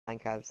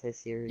Minecraft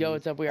series. Yo,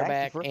 what's up? We are Actually,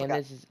 back, first and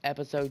this is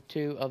episode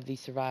 2 of the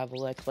Survival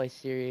Let's Play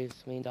series.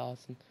 Me and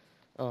Dawson.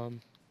 So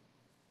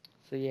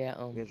yeah,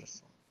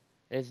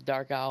 it's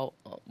dark out.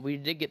 We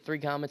did get 3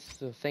 comments,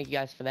 so thank you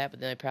guys for that. But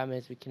then the problem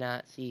is we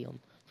cannot see them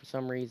for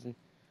some reason.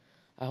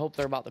 I hope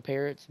they're about the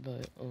parrots,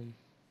 but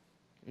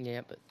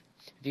yeah. But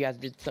if you guys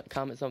did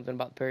comment something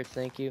about the parrots,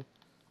 thank you.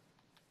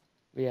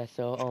 But yeah,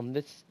 so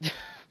this,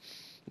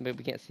 but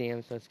we can't see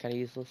them, so it's kind of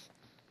useless.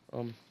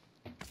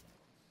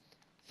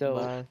 So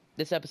Bye.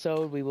 this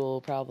episode we will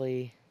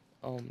probably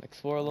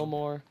explore a little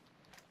more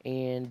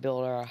and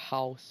build our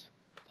house,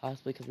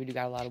 possibly, because we do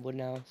got a lot of wood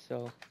now.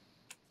 So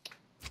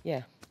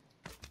yeah.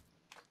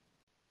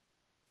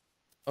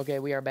 Okay,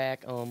 we are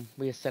back.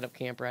 We just set up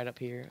camp right up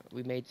here.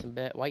 We made some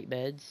white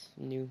beds,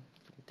 new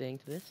thing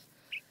to this.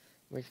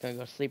 We're just gonna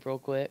go to sleep real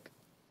quick,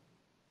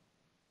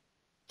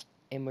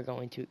 and we're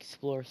going to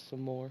explore some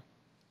more.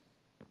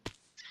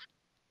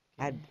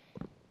 Okay.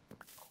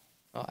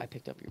 Oh, I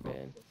picked up your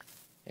bed.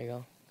 There you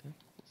go. Okay,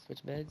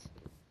 switch beds.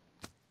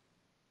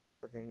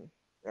 Freaking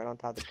right on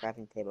top of the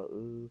crafting table.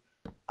 Ooh.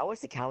 I wish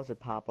the cows would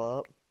pop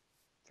up.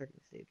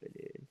 Freaking stupid,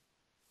 dude.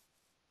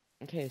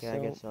 Okay, Yeah, I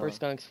so guess we're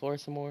just gonna explore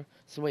some more.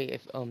 So wait,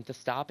 if to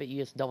stop it,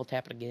 you just double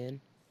tap it again.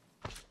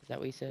 Is that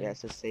what you said? Yeah,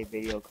 it's a save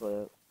video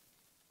clip.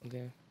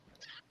 Okay.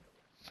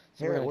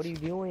 So Parrot, what are you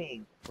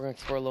doing? we're gonna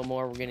explore a little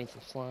more. We're getting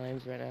some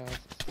slimes right now.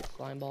 Let's get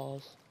slime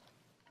balls.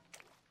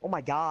 Oh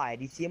my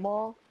god, you see them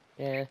all?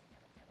 Yeah.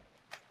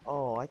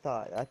 Oh, I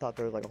thought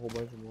there was like a whole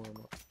bunch of more.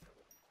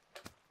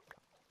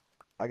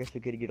 I guess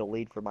we could get a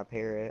lead for my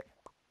parrot.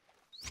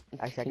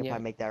 Actually, I can Yeah.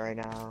 probably make that right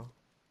now.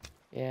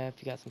 Yeah, if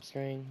you got some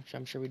string, which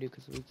I'm sure we do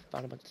because we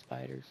found a bunch of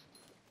spiders.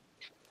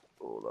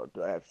 Hold on,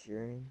 do I have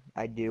string?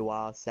 I do.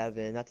 Wow,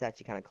 7. That's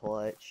actually kind of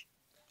clutch.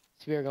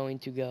 So we are going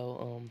to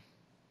go.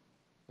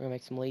 We're gonna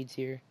make some leads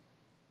here,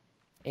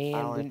 I and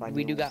don't know if I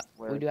we knew we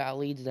where. do got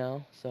leads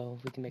now, so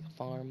we can make a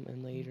farm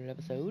in later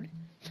episode.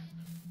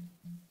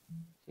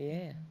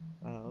 Yeah.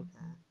 Oh, okay.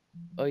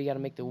 Oh, you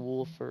gotta make the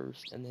wool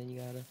first, and then you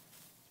gotta.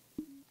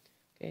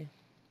 Okay.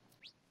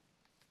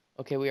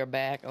 Okay, we are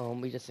back.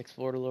 We just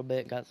explored a little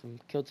bit,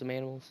 killed some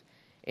animals,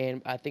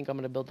 and I think I'm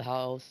gonna build the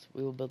house.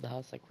 We will build the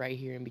house like right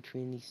here in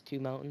between these 2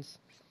 mountains,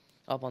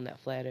 up on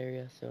that flat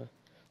area, so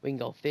we can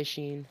go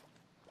fishing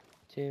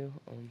too.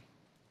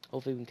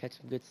 Hopefully we can catch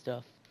some good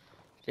stuff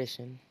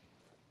fishing.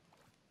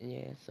 And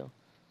yeah, so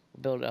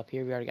we'll build it up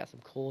here. We already got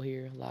some coal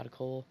here, a lot of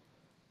coal,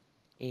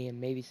 and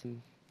maybe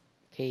some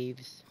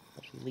caves.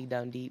 Hopefully lead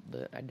down deep,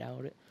 but I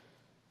doubt it.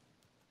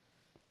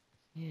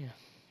 Yeah.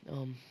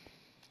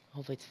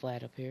 Hopefully it's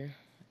flat up here.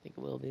 I think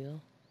it will be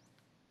though.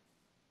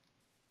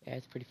 Yeah,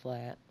 it's pretty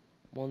flat.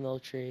 One little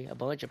tree, a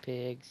bunch of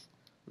pigs,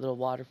 a little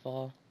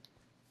waterfall.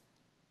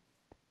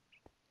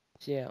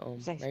 So yeah,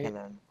 It's actually kind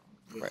of.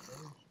 right,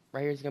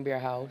 right here is gonna be our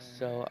house.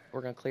 So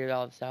we're gonna clear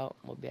all this out.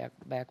 We'll be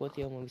back with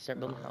you when we start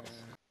building the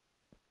house.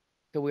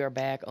 So we are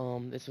back.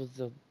 This was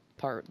the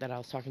part that I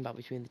was talking about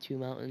between the 2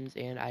 mountains,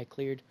 and I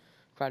cleared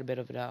quite a bit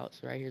of it out.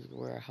 So right here's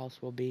where our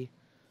house will be.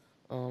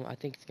 I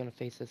think it's gonna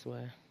face this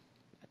way.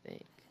 I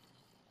think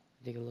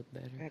it'll look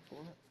better. Heck,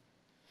 what?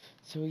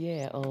 So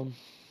yeah, it's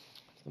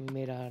gonna be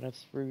made out of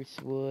spruce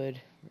wood,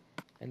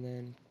 and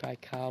then probably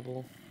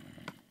cobble.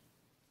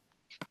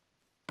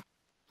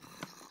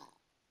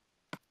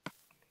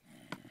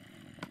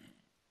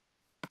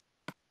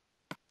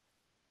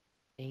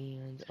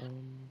 And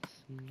some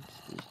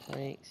spruce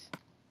planks.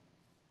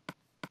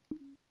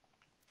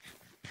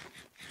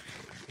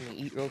 I'm gonna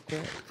eat real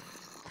quick.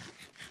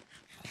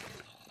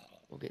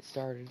 We'll get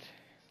started.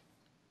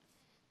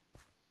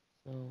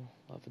 So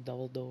we'll have a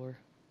double door.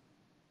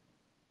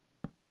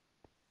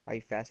 Are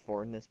you fast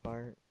forwarding this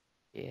part?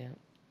 Yeah.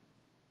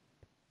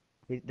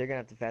 They're gonna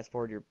have to fast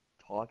forward your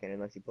talking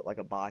unless you put like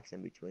a box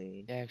in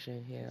between.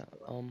 Actually, yeah.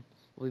 We'll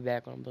be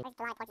back on. Where's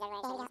the light pointed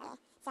over? There we go.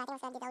 So I think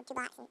it's gonna do 2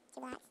 blocks and 2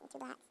 blocks and 2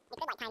 blocks. We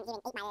could like times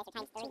even 8 minus or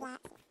times 3. 2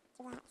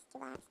 blocks,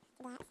 2 blocks,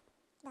 2 blocks, 2 blocks,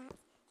 2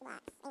 blocks, 2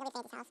 blocks. Ain't gonna be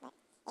fancy house, but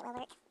it will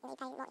work. You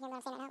probably won't hear what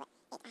I'm saying right now,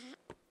 but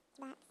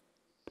 2 blocks,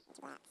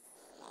 2 blocks.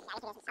 Yeah,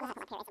 you can do this. I'm gonna have to put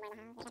my parrot somewhere in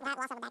the house. We'll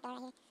also have a back door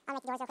right here. I'll make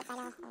the doors real quick so I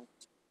know. Where?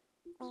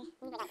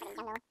 We need to go for the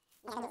jungle.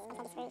 Yeah, it's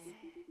gonna be spruce.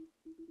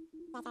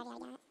 That's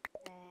already got it.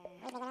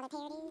 Where's another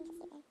parrot?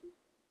 Let's see.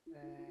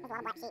 There's a lot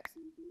of black sheep.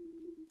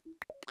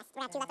 Yes,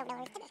 we have 2 leftover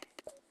doors.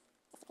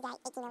 Just we got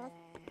 18 of them.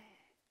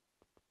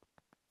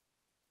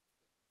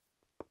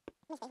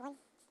 This big one.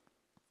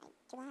 Like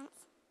 2 blocks.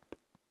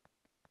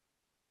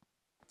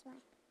 2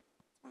 more.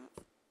 2 blocks.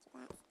 2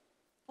 blocks.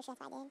 For sure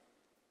that's what I did.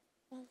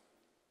 Then.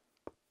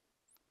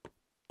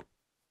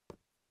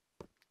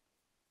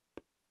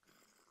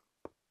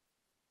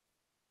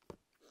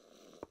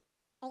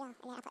 There you go.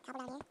 And then I'll put copper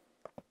down here.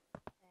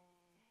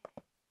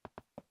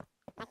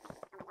 Nice. Oh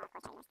my god, of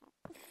course I missed that.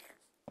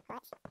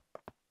 Clutch.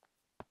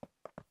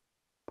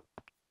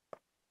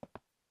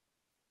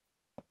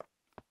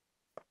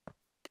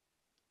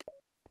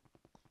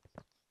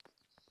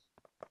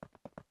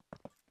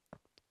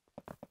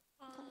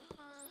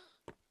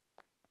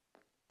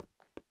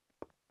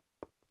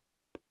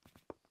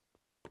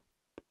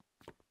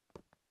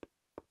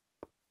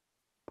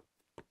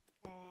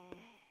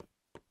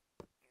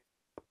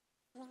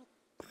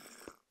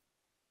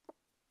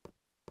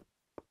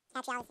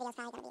 Actually, all this video's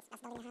probably gonna be us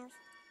building the house.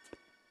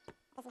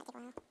 This might take a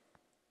while.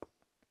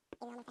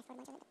 Maybe I'm gonna fast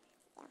forward a bunch of it,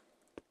 but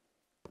still.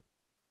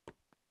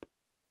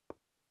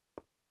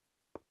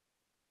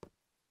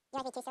 You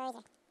want to be 2 stories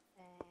or?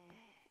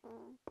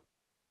 Mm.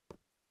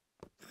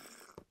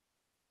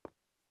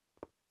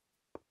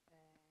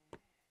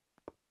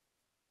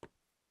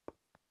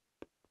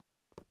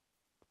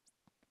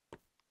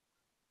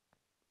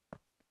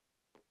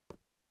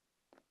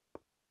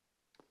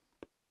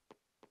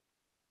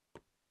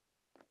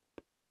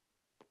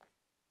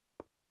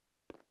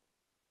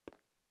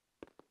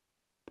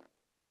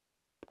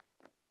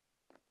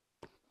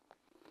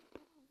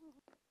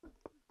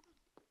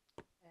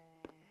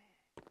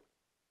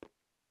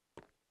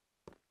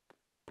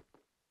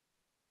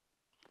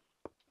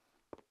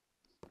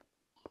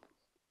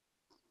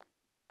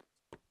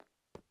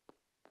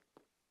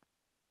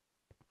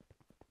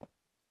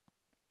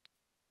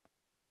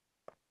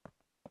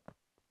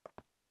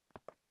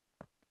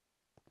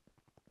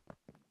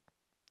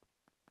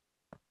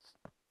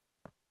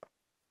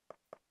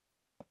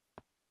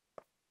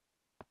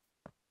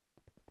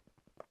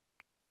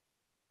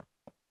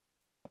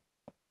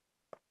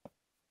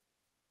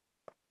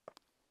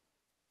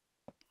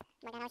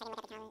 Oh my god, I wish I could look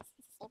at the comments. This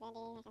is stupid,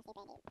 dude. That's so stupid, dude. I just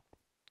wanna make this video.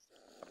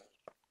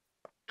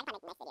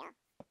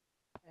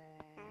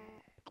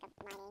 Like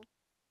a mining.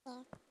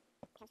 Yeah.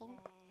 Come to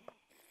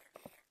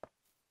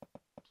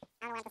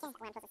I don't know when I'm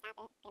supposed to stop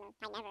it.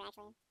 Probably never,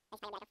 actually. I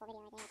just probably like a full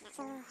video right there.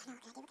 So, no,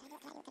 what can I do?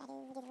 What can I do? What can I do?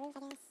 Do the roof,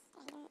 I guess.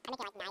 I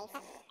make it like nice. Or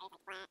it's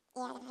like flat.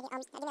 Yeah, that's what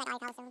I do. I do like all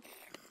cobblestone.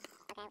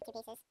 Okay, 2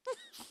 pieces.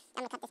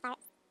 I'm gonna cut this part.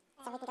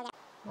 So we can go get.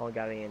 Oh,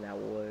 got me in that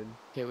wood.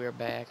 Okay, we are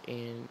back,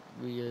 and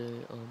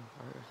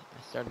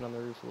I started on the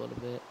roof a little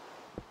bit.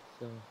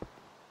 So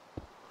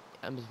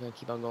I'm just gonna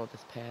keep on going with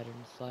this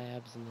pattern: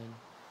 slabs and then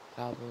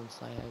cobble and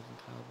slabs and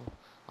cobble.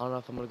 I don't know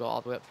if I'm gonna go all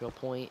the way up to a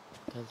point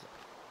because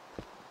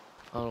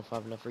I don't know if I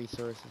have enough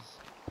resources,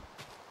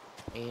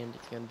 and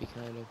it's gonna be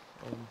kind of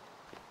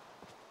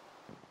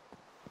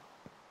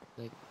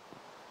like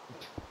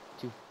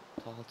too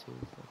tall too.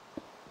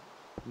 So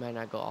might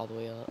not go all the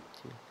way up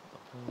to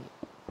a point.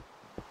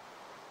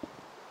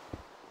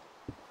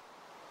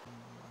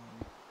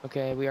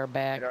 Okay, we are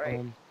back.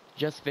 Alright.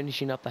 Just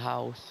finishing up the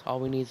house. All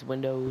we need is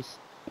windows.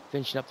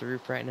 Finishing up the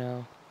roof right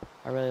now.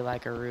 I really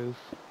like our roof.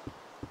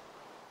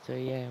 So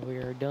yeah, we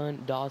are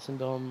done. Dawson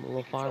built a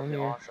little farm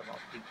here. Awesome. I'll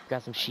keep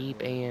Got some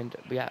sheep and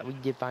we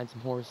did find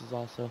some horses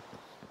also.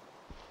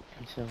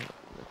 And so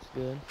that's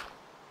good.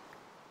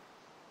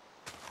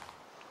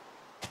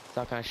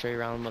 So I'll kind of show you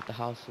around what the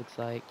house looks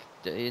like.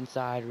 The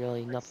inside,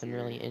 really nothing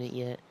really in it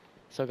yet.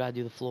 Still gotta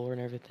do the floor and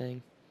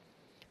everything.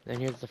 Then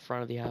here's the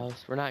front of the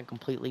house. We're not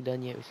completely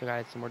done yet. We still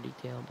gotta add some more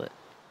detail, but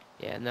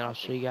yeah. And then I'll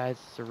show you guys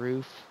the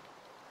roof.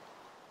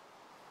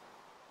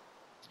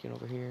 Let's get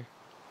over here.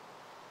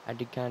 I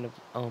did kind of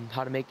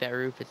how to make that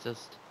roof. It's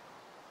just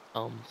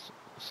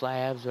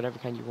slabs, whatever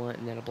kind you want,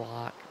 and then a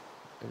block,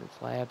 and then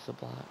slabs, a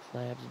block,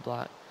 slabs, a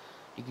block.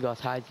 You can go as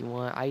high as you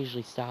want. I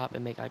usually stop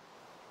and make like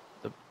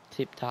the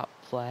tip top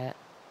flat.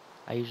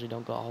 I usually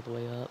don't go all the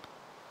way up.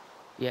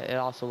 Yeah, it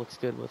also looks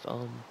good with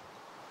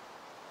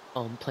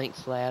plank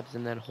slabs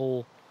and then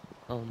whole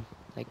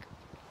like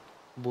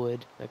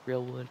wood, like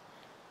real wood.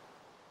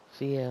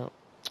 So yeah,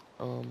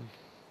 I'll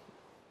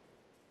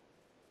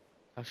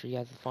show you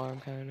guys the farm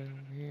kind of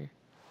over here.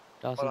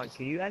 Dawson Hold on,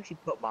 can you actually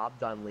put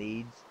mobs on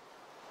leads?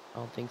 I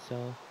don't think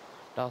so.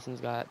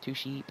 Dawson's got 2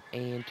 sheep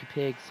and 2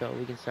 pigs, so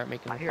we can start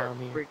making I a hear a farm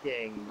here.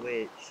 freaking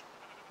witch.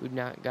 We've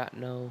not got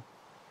no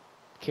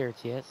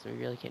carrots yet, so we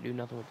really can't do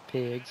nothing with the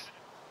pigs.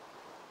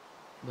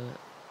 But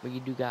we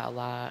do got a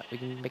lot. We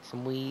can make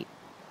some wheat.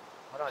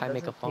 Hold on, Probably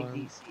make a doesn't pig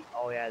farm. eat seed?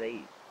 Oh yeah,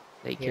 they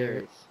They eat eat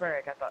carrots.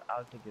 Frick, I thought I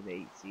was thinking they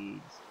ate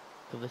seeds.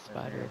 Kill this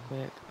spider real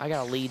quick. I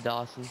got a lead,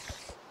 Dawson.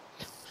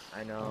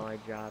 I know, I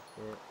dropped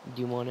it.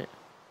 Do you want it?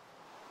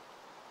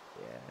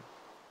 Yeah.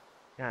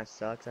 Kinda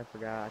sucks, I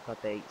forgot. I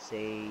thought they ate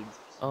sage.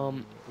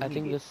 I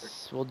think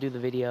we'll do the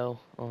video.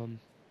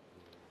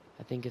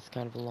 I think it's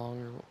kind of a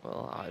longer,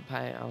 well, I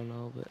don't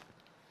know, but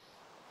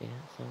yeah,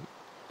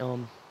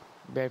 so,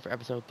 ready for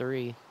episode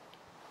 3.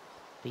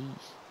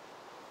 Peace.